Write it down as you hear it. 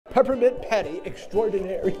Peppermint patty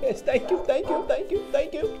extraordinaire. Yes, thank you, thank you, thank you,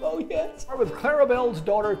 thank you. Oh, yes. Start with Clarabelle's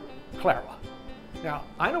daughter, Clara. Now,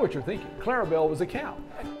 I know what you're thinking. Clarabelle was a cow.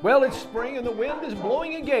 Well, it's spring and the wind is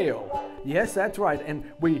blowing a gale. Yes, that's right. And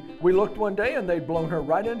we looked one day and they'd blown her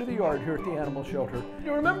right into the yard here at the animal shelter.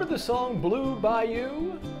 You remember the song Blue by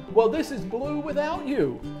You? Well, this is blue without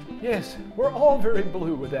you. Yes, we're all very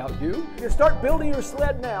blue without you. You start building your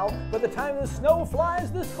sled now. By the time the snow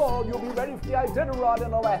flies this fall, you'll be ready for the Iditarod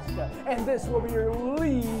in Alaska. And this will be your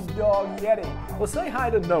lead dog, Yeti. Well, say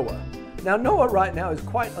hi to Noah. Now, Noah right now is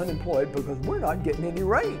quite unemployed because we're not getting any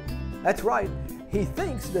rain. That's right. He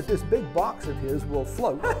thinks that this big box of his will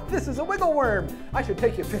float. This is a wiggle worm. I should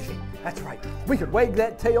take you fishing. That's right. We could wag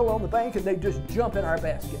that tail on the bank and they'd just jump in our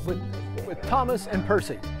basket with Thomas and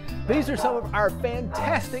Percy. These are some of our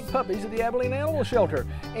fantastic puppies at the Abilene Animal Shelter.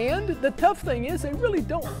 And the tough thing is they really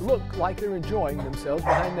don't look like they're enjoying themselves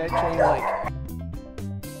behind that chain link.